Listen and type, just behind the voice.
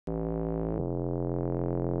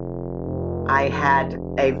I had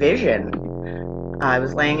a vision. I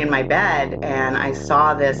was laying in my bed and I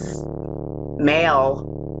saw this male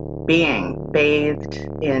being bathed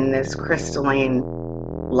in this crystalline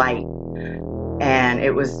light. And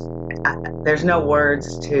it was, there's no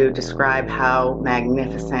words to describe how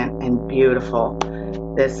magnificent and beautiful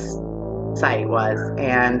this sight was.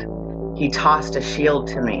 And he tossed a shield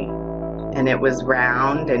to me, and it was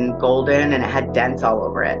round and golden and it had dents all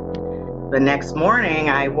over it. The next morning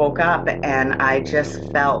I woke up and I just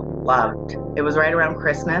felt loved. It was right around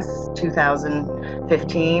Christmas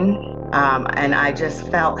 2015, and I just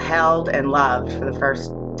felt held and loved for the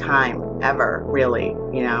first time ever, really,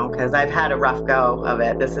 because I've had a rough go of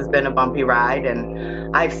it. This has been a bumpy ride,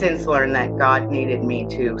 and I've since learned that God needed me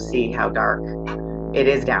to see how dark it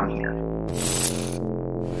is down here.